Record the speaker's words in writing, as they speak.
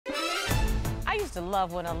used to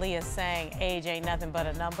love when Aaliyah sang, "Age ain't nothing but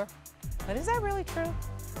a number." But is that really true?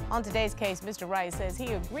 On today's case, Mr. Wright says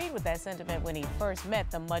he agreed with that sentiment when he first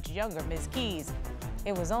met the much younger Miss Keys.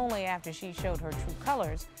 It was only after she showed her true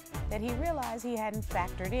colors that he realized he hadn't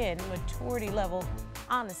factored in maturity level,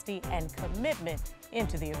 honesty, and commitment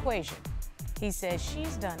into the equation. He says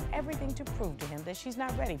she's done everything to prove to him that she's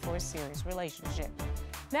not ready for a serious relationship.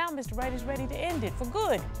 Now Mr. Wright is ready to end it for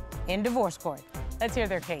good in divorce court. Let's hear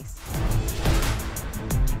their case.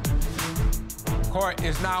 Court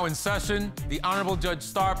is now in session. The Honorable Judge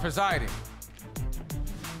Starr presiding.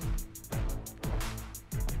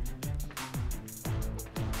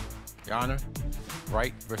 Your Honor,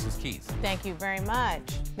 Wright versus Keys. Thank you very much.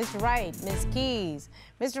 Mr. Wright, Ms. Keys.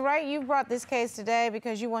 Mr. Wright, you brought this case today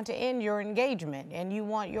because you want to end your engagement and you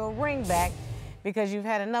want your ring back because you've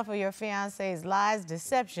had enough of your fiancé's lies,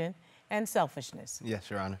 deception, and selfishness. Yes,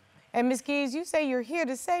 Your Honor. And Ms. Keys, you say you're here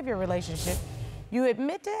to save your relationship. You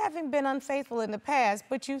admit to having been unfaithful in the past,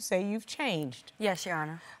 but you say you've changed. Yes, Your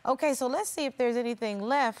Honor. Okay, so let's see if there's anything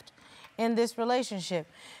left in this relationship.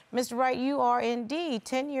 Mr. Wright, you are indeed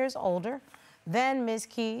 10 years older than Ms.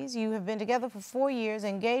 Keys. You have been together for 4 years,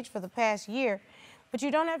 engaged for the past year, but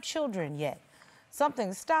you don't have children yet.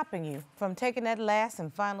 Something's stopping you from taking that last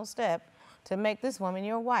and final step to make this woman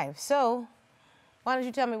your wife. So, why don't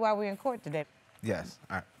you tell me why we're in court today? Yes,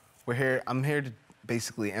 all right. We're here, I'm here to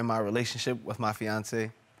basically end my relationship with my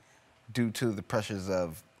fiancé due to the pressures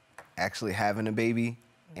of actually having a baby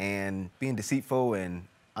and being deceitful and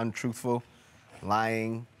untruthful,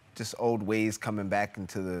 lying, just old ways coming back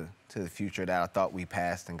into the future that I thought we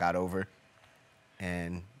passed and got over.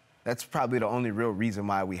 And that's probably the only real reason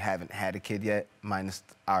why we haven't had a kid yet, minus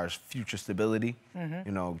our future stability.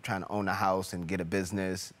 You know, trying to own a house and get a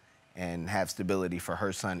business and have stability for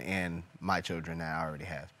her son and my children that I already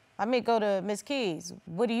have. Let me go to Ms. Keys.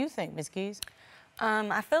 What do you think, Ms. Keys?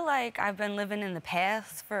 I feel like I've been living in the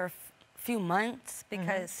past for a few months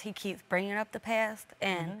because he keeps bringing up the past,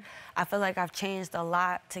 and I feel like I've changed a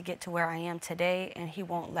lot to get to where I am today, and he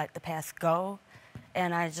won't let the past go,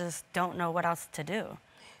 and I just don't know what else to do.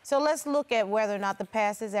 So let's look at whether or not the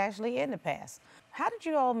past is actually in the past. How did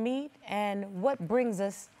you all meet, and what brings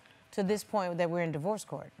us to this point that we're in divorce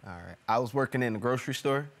court? All right. I was working in the grocery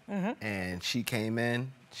store, and she came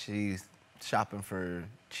in. She's shopping for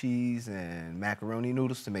cheese and macaroni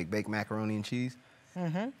noodles to make baked macaroni and cheese.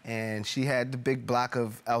 And she had the big block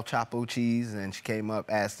of El Chapo cheese, and she came up,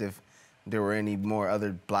 asked if there were any more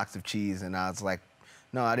other blocks of cheese, and I was like,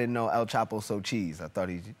 no, I didn't know El Chapo sold cheese. I thought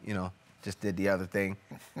he, you know, just did the other thing.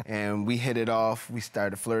 And we hit it off. We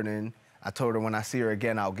started flirting. I told her when I see her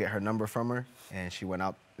again, I'll get her number from her. And she went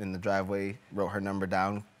out in the driveway, wrote her number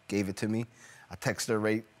down, gave it to me. I texted her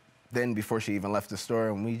right then before she even left the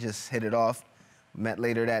store, and we just hit it off. Met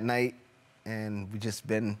later that night, and we just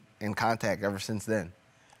been in contact ever since then.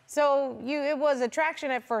 So it was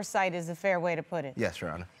attraction at first sight is a fair way to put it. Yes,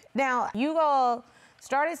 Your Honor. Now, you all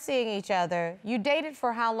started seeing each other. You dated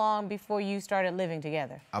for how long before you started living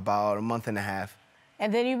together? About a month and a half.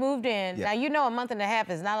 And then you moved in. Yeah. Now, you know a month and a half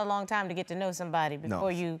is not a long time to get to know somebody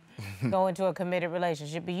before you go into a committed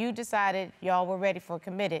relationship. But you decided y'all were ready for a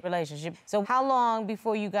committed relationship. So how long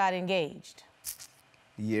before you got engaged?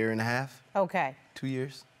 A year and a half. Okay. 2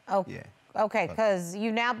 years. Oh, Yeah. Okay, because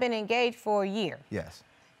you've now been engaged for a year. Yes.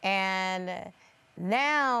 And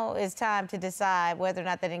now it's time to decide whether or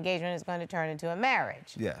not that engagement is going to turn into a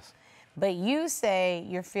marriage. Yes. But you say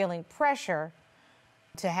you're feeling pressure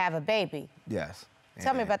to have a baby. Yes.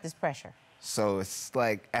 Tell me about this pressure. So it's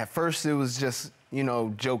like, at first it was just, you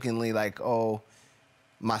know, jokingly like, oh,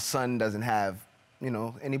 my son doesn't have, you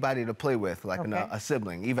know, anybody to play with, like a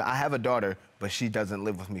sibling. Even I have a daughter, but she doesn't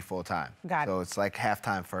live with me full time. Got it. So it's like half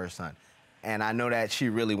time for her son. And I know that she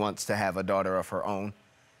really wants to have a daughter of her own.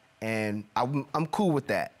 And I'm cool with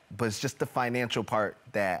that, but it's just the financial part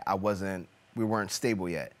that we weren't stable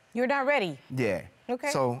yet. You're not ready. Yeah. Okay.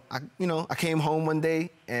 So, I came home one day,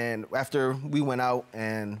 and after we went out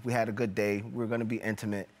and we had a good day, we were gonna be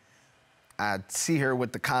intimate, I see her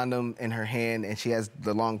with the condom in her hand, and she has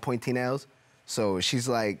the long pointy nails. So she's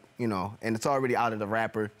like, you know, and it's already out of the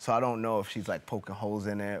wrapper, so I don't know if she's like poking holes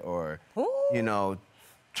in it or, you know,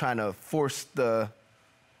 trying to force the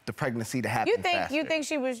pregnancy to happen faster. You think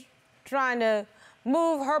she was trying to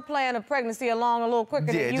move her plan of pregnancy along a little quicker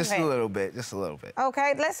than you had? Yeah, just a little bit, just a little bit.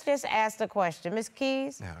 Okay, let's just ask the question. Ms.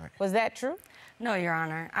 Keys, All right. Was that true? No, Your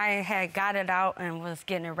Honor. I had got it out and was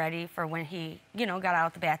getting it ready for when he, you know, got out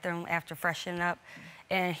of the bathroom after freshening up.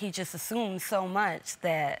 And he just assumed so much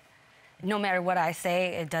that no matter what I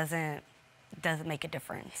say, it doesn't make a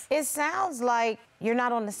difference. It sounds like you're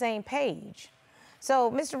not on the same page.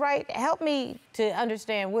 So, Mr. Wright, help me to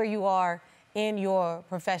understand where you are in your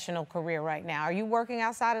professional career right now. Are you working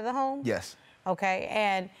outside of the home? Yes. Okay,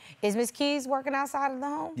 and is Ms. Keys working outside of the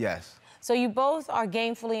home? Yes. So you both are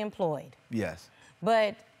gainfully employed. Yes.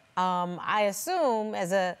 But I assume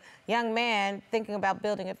as a young man thinking about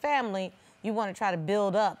building a family, you want to try to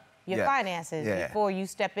build up your finances before you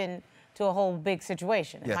step into a whole big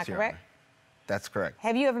situation. Am I Your correct? Honor. That's correct.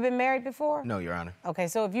 Have you ever been married before? No, Your Honor. Okay,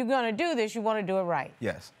 so if you're going to do this, you want to do it right.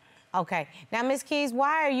 Yes. Okay. Now, Ms. Keys,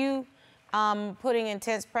 why are you putting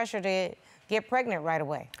intense pressure to get pregnant right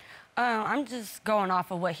away? I'm just going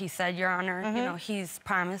off of what he said, Your Honor. You know, he's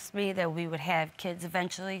promised me that we would have kids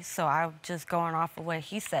eventually, so I'm just going off of what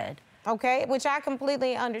he said. Okay, which I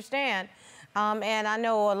completely understand. And I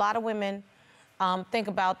know a lot of women think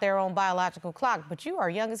about their own biological clock, but you are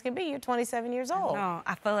young as can be. You're 27 years old. No,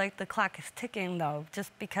 I feel like the clock is ticking, though,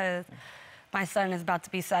 just because my son is about to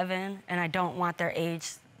be 7, and I don't want their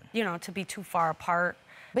age, you know, to be too far apart.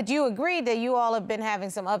 But you agreed that you all have been having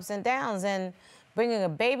some ups and downs, and bringing a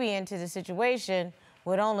baby into the situation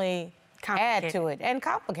would only add to it and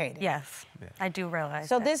complicate it. Yes, I do realize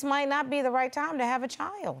So that. this might not be the right time to have a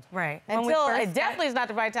child. Right. It definitely is not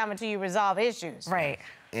the right time until you resolve issues. Right.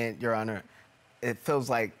 And, Your Honor, it feels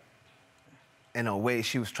like, in a way,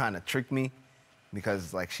 she was trying to trick me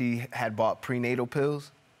because, like, she had bought prenatal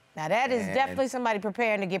pills. Now, that is definitely somebody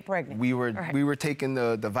preparing to get pregnant. We were taking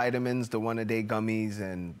the vitamins, the one-a-day gummies,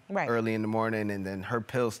 and Right. early in the morning, and then her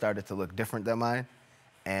pills started to look different than mine.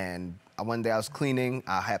 And one day I was cleaning,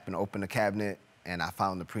 I happened to open the cabinet, and I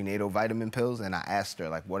found the prenatal vitamin pills, and I asked her,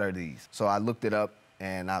 like, what are these? So I looked it up,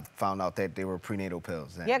 and I found out that they were prenatal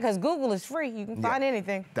pills. And Yeah, because Google is free. You can find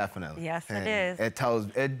anything. Definitely. Yes, and it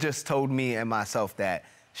is. It just told me and myself that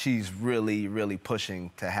she's really, really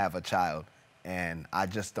pushing to have a child. And I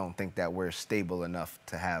just don't think that we're stable enough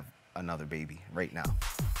to have another baby right now.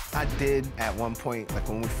 I did, at one point, like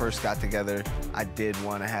when we first got together, I did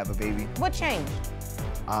want to have a baby. What changed?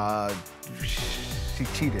 She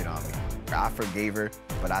cheated on me. I forgave her,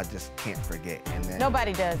 but I just can't forget. And then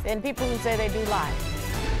Nobody does. And people who say they do lie.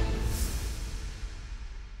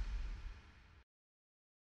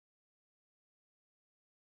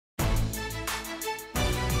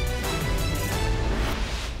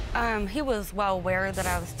 He was well aware that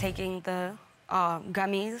I was taking the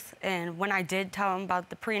gummies, and when I did tell him about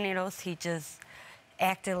the prenatals, he just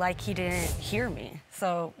acted like he didn't hear me.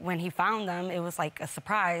 So when he found them, it was like a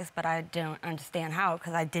surprise, but I didn't understand how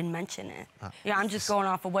because I didn't mention it. Yeah, I'm just going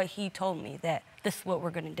off of what he told me, that this is what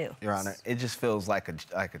we're gonna do. Your Honor, it just feels like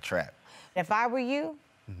a trap. If I were you,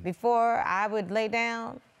 before I would lay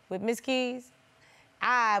down with Miss Keys,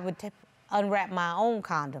 I would unwrap my own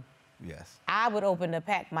condom. Yes. I would open the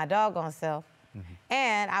pack my doggone self,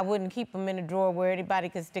 and I wouldn't keep them in a drawer where anybody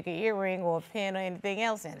could stick an earring or a pin or anything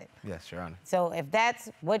else in it. Yes, Your Honor. So if that's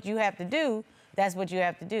what you have to do, that's what you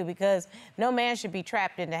have to do, because no man should be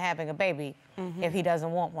trapped into having a baby if he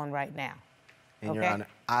doesn't want one right now. And Your Honor,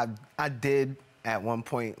 I did, at one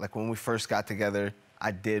point, like when we first got together, I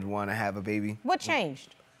did want to have a baby. What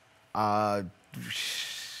changed?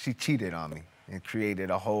 She cheated on me and created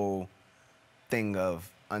a whole thing of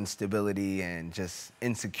instability and just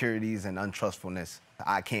insecurities and untrustfulness.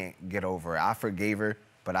 I can't get over it. I forgave her,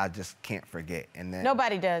 but I just can't forget. And then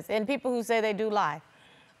Nobody does. And people who say they do lie.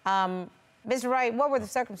 Mr. Wright, what were the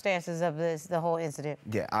circumstances of the whole incident?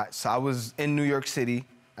 Yeah, so I was in New York City.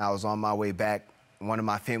 I was on my way back. One of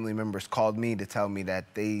my family members called me to tell me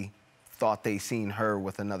that they thought they seen her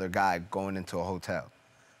with another guy going into a hotel.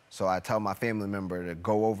 So I tell my family member to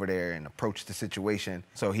go over there and approach the situation.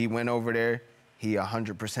 So he went over there. He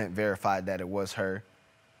 100% verified that it was her.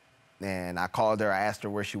 And I called her, I asked her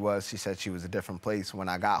where she was. She said she was a different place. When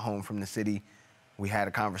I got home from the city, we had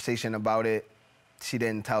a conversation about it. She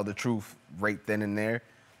didn't tell the truth right then and there.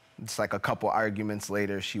 It's like a couple arguments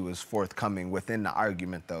later, she was forthcoming within the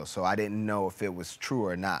argument though. So I didn't know if it was true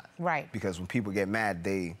or not. Right. Because when people get mad,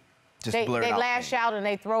 they just blurt out. They lash out and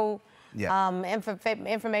they throw Yeah.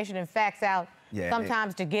 information and facts out. Yeah,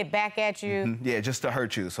 sometimes to get back at you. Yeah, just to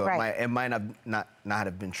hurt you. So it might have not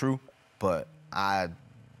have been true, but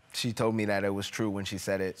she told me that it was true when she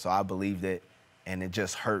said it, so I believed it, and it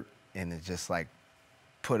just hurt, and it just like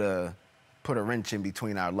put a wrench in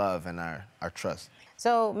between our love and our trust.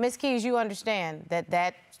 So, Miss Keys, you understand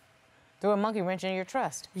that threw a monkey wrench in your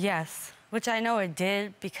trust? Yes, which I know it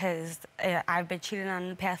did because I've been cheated on in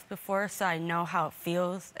the past before, so I know how it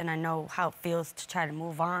feels, and I know how it feels to try to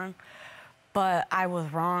move on. But I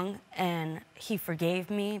was wrong, and he forgave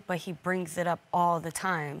me, but he brings it up all the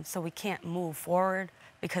time, so we can't move forward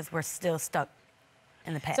because we're still stuck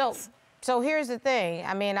in the past. So, So here's the thing.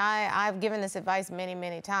 I mean, I've given this advice many,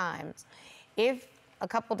 many times. If a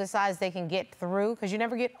couple decides they can get through, because you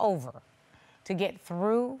never get over, to get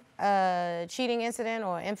through a cheating incident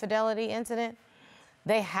or infidelity incident,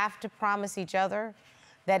 they have to promise each other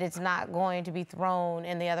that it's not going to be thrown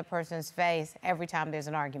in the other person's face every time there's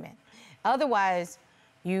an argument. Otherwise,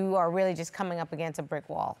 you are really just coming up against a brick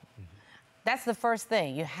wall. Mm-hmm. That's the first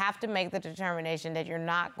thing. You have to make the determination that you're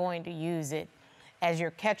not going to use it as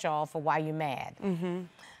your catch-all for why you're mad. Mm-hmm.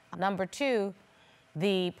 Number two,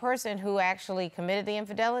 the person who actually committed the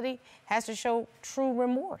infidelity has to show true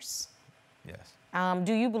remorse. Yes.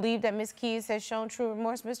 Do you believe that Ms. Keys has shown true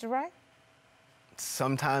remorse, Mr. Wright?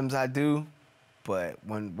 Sometimes I do, but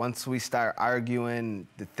once we start arguing,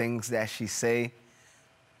 the things that she say,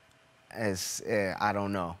 I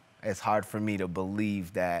don't know. It's hard for me to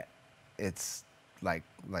believe that it's like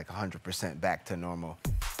 100% back to normal.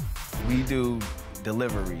 We do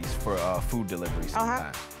deliveries for food deliveries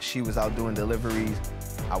sometimes. She was out doing deliveries.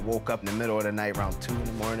 I woke up in the middle of the night around 2 in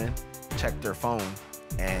the morning, checked her phone,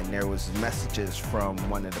 and there was messages from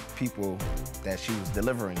one of the people that she was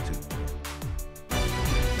delivering to.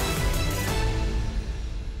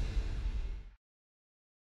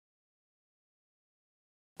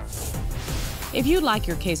 If you'd like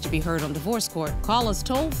your case to be heard on divorce court, call us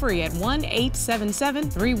toll-free at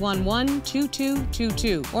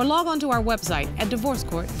 1-877-311-2222 or log on to our website at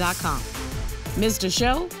divorcecourt.com. Missed a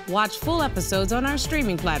show? Watch full episodes on our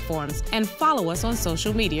streaming platforms and follow us on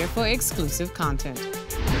social media for exclusive content.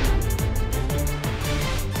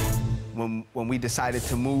 When we decided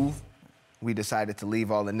to move, we decided to leave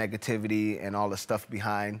all the negativity and all the stuff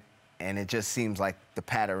behind, and it just seems like the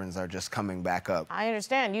patterns are just coming back up. I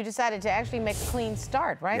understand. You decided to actually make a clean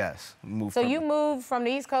start, right? Yes. So you moved from the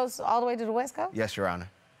East Coast all the way to the West Coast? Yes, Your Honor.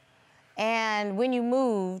 And when you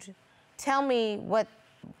moved, tell me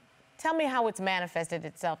how it's manifested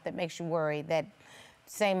itself that makes you worry that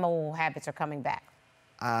same old habits are coming back.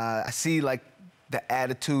 I see like the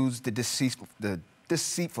attitudes, the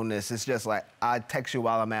deceitfulness. It's just like, I text you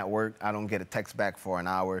while I'm at work. I don't get a text back for an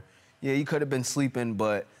hour. Yeah, you could have been sleeping,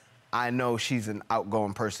 but I know she's an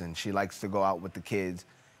outgoing person. She likes to go out with the kids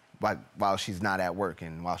while she's not at work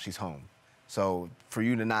and while she's home. So for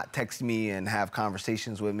you to not text me and have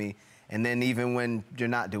conversations with me, and then even when you're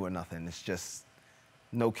not doing nothing, it's just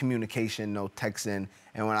no communication, no texting.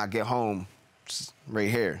 And when I get home, right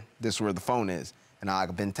here, this is where the phone is. And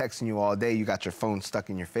I've been texting you all day, you got your phone stuck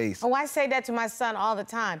in your face. Oh, I say that to my son all the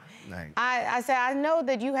time. Like, I say, I know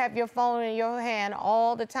that you have your phone in your hand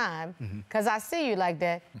all the time, because I see you like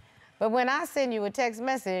that. But when I send you a text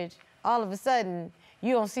message, all of a sudden,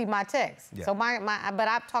 you don't see my text. Yeah. So but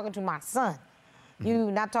I'm talking to my son. You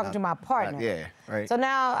not talking to my partner. Yeah, right. So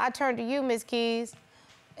now I turn to you, Ms. Keys.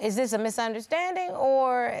 Is this a misunderstanding,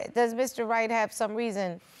 or does Mr. Wright have some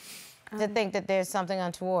reason to think that there's something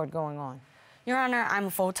untoward going on? Your Honor, I'm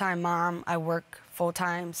a full-time mom. I work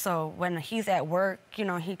full-time, so when he's at work, you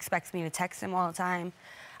know, he expects me to text him all the time.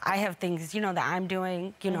 I have things, you know, that I'm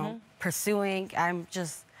doing, you know, pursuing.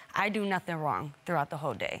 I do nothing wrong throughout the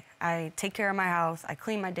whole day. I take care of my house, I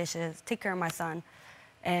clean my dishes, take care of my son,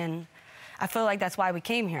 and I feel like that's why we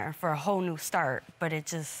came here, for a whole new start, but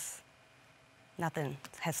nothing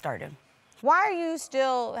has started. Why are you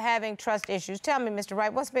still having trust issues? Tell me, Mr.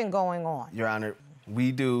 Wright, what's been going on? Your Honor,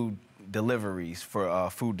 we do deliveries for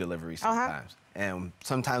food deliveries sometimes. And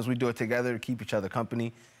sometimes we do it together to keep each other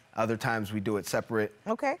company. Other times we do it separate.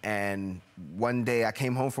 Okay. And one day I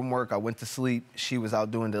came home from work, I went to sleep, she was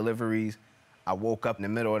out doing deliveries. I woke up in the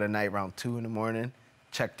middle of the night around 2 in the morning,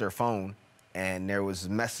 checked her phone, and there was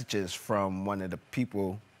messages from one of the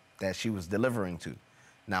people that she was delivering to.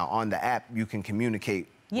 Now, on the app, you can communicate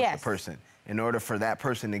with the person. In order for that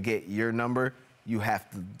person to get your number, you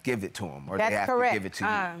have to give it to them, or they have to give it to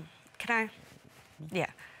you. Can I? Yeah.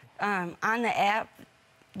 On the app,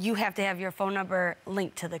 you have to have your phone number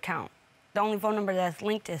linked to the account. The only phone number that's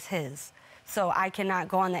linked is his. So I cannot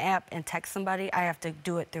go on the app and text somebody. I have to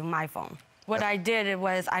do it through my phone. What I did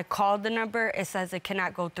was I called the number. It says it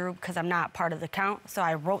cannot go through because I'm not part of the account. So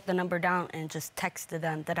I wrote the number down and just texted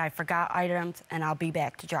them that I forgot items and I'll be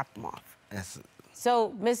back to drop them off.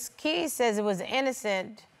 So Ms. Keys says it was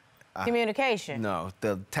innocent communication. No,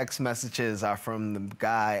 the text messages are from the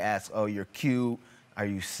guy asks, oh, you're cute, are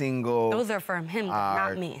you single? Those are from him,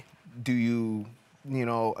 not me. Do you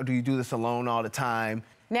do this alone all the time?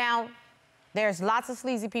 Now, there's lots of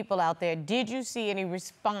sleazy people out there. Did you see any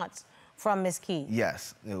response from Ms. Keys?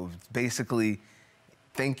 Yes, it was basically,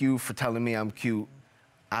 thank you for telling me I'm cute.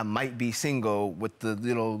 I might be single, with the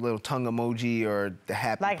little tongue emoji or the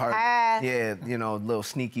happy part. Like, yeah, you know, little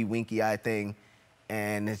sneaky winky eye thing.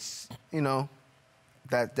 And it's, you know,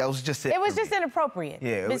 that was just it. It was for just me. inappropriate.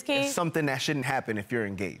 Yeah, Ms. Keys? it's something that shouldn't happen if you're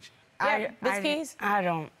engaged. Ms. Keys? I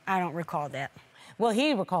don't recall that. Well,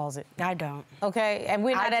 he recalls it. I don't. Okay, and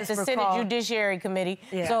we're not at the Senate Judiciary Committee,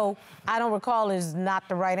 so I don't recall is not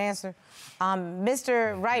the right answer.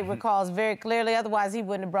 Mr. Wright recalls very clearly, otherwise he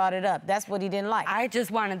wouldn't have brought it up. That's what he didn't like. I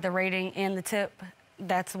just wanted the rating and the tip.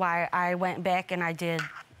 That's why I went back and I did,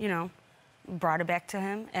 you know, brought it back to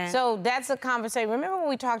him. And So that's a conversation. Remember when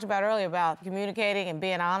we talked about earlier about communicating and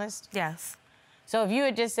being honest? yes. So if you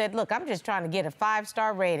had just said, look, I'm just trying to get a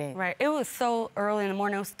 5-star rating. Right. It was so early in the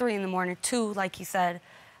morning. It was 3 in the morning, 2, like he said.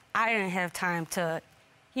 I didn't have time to,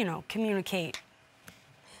 you know, communicate.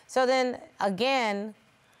 So then, again,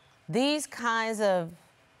 these kinds of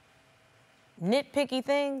nitpicky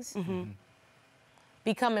things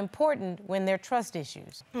become important when they're trust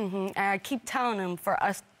issues. And I keep telling him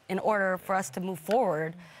in order for us to move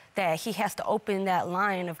forward, that he has to open that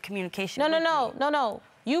line of communication. No.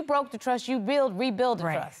 You broke the trust, you rebuild the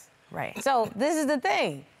trust. Right. So this is the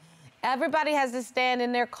thing. Everybody has to stand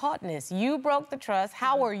in their caughtness. You broke the trust.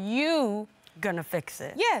 How are you gonna fix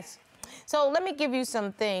it? Yes. So let me give you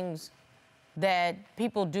some things that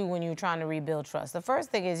people do when you're trying to rebuild trust. The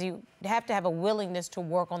first thing is you have to have a willingness to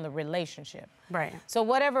work on the relationship. Right. So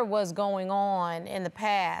whatever was going on in the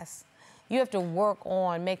past, you have to work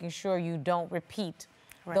on making sure you don't repeat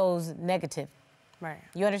those negative. Right.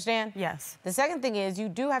 You understand? Yes. The second thing is you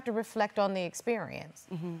do have to reflect on the experience.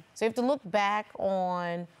 So you have to look back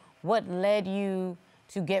on what led you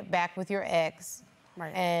to get back with your ex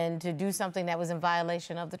and to do something that was in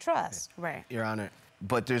violation of the trust. Right. Your Honor,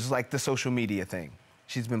 but there's like the social media thing.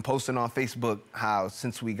 She's been posting on Facebook how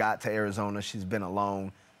since we got to Arizona, she's been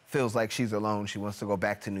alone, feels like she's alone. She wants to go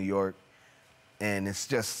back to New York. And it's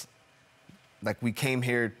just like we came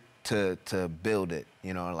here to build it,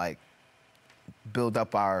 you know, like build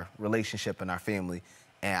up our relationship and our family.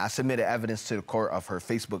 And I submitted evidence to the court of her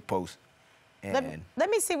Facebook post. And Let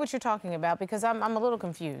me see what you're talking about, because I'm a little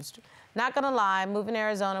confused. Not gonna lie, moving to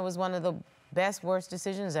Arizona was one of the best, worst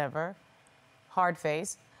decisions ever. Hard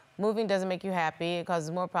face. Moving doesn't make you happy. It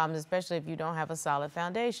causes more problems, especially if you don't have a solid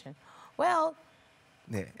foundation. Well,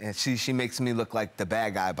 yeah, and she makes me look like the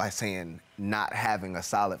bad guy by saying not having a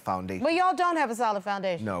solid foundation. well, y'all don't have a solid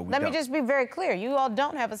foundation. No, we Let me don't. just be very clear. You all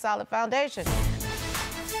don't have a solid foundation.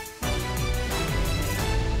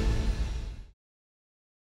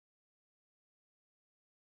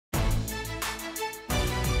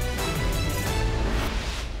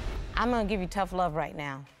 I'm gonna give you tough love right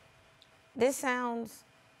now. This sounds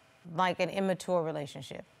like an immature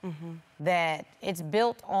relationship. That it's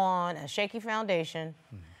built on a shaky foundation.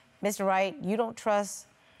 Mr. Wright, you don't trust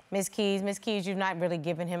Ms. Keys. Ms. Keys, you've not really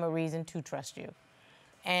given him a reason to trust you.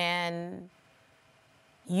 And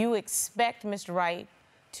you expect Mr. Wright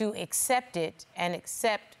to accept it and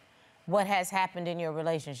accept what has happened in your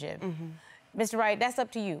relationship. Mr. Wright, that's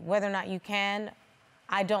up to you. Whether or not you can,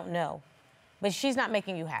 I don't know. But she's not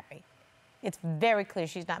making you happy. It's very clear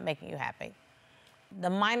she's not making you happy. The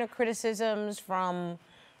minor criticisms from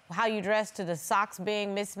how you dress to the socks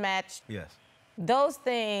being mismatched, Yes. those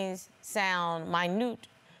things sound minute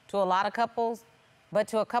to a lot of couples, but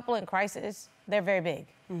to a couple in crisis, they're very big.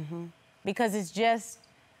 Because it's just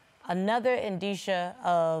another indicia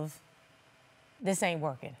of this ain't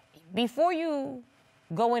working. Before you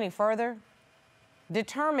go any further,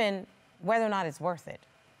 determine whether or not it's worth it.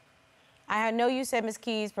 I know you said Ms.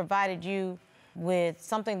 Keys provided you with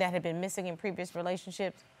something that had been missing in previous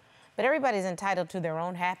relationships, but everybody's entitled to their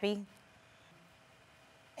own happy.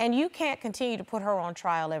 And you can't continue to put her on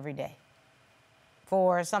trial every day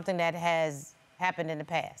for something that has happened in the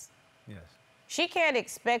past. Yes. She can't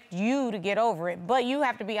expect you to get over it, but you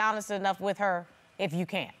have to be honest enough with her if you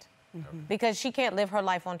can't. Because she can't live her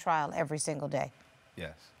life on trial every single day.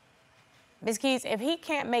 Yes. Ms. Keys, if he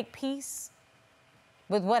can't make peace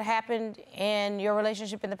with what happened in your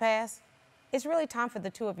relationship in the past, it's really time for the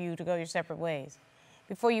two of you to go your separate ways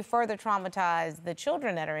before you further traumatize the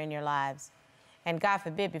children that are in your lives, and God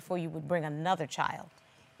forbid, before you would bring another child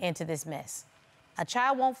into this mess. A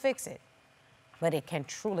child won't fix it, but it can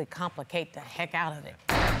truly complicate the heck out of it.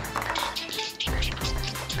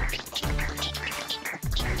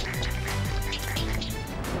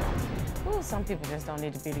 Ooh, some people just don't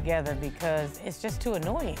need to be together because it's just too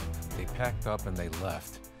annoying. They packed up and they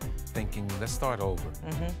left, thinking, let's start over.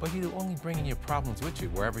 But you're only bringing your problems with you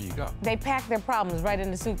wherever you go. They packed their problems right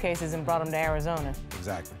into suitcases and brought them to Arizona,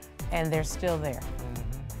 Exactly. and they're still there.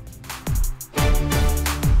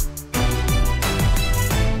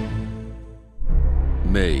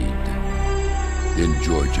 Made in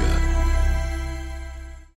Georgia.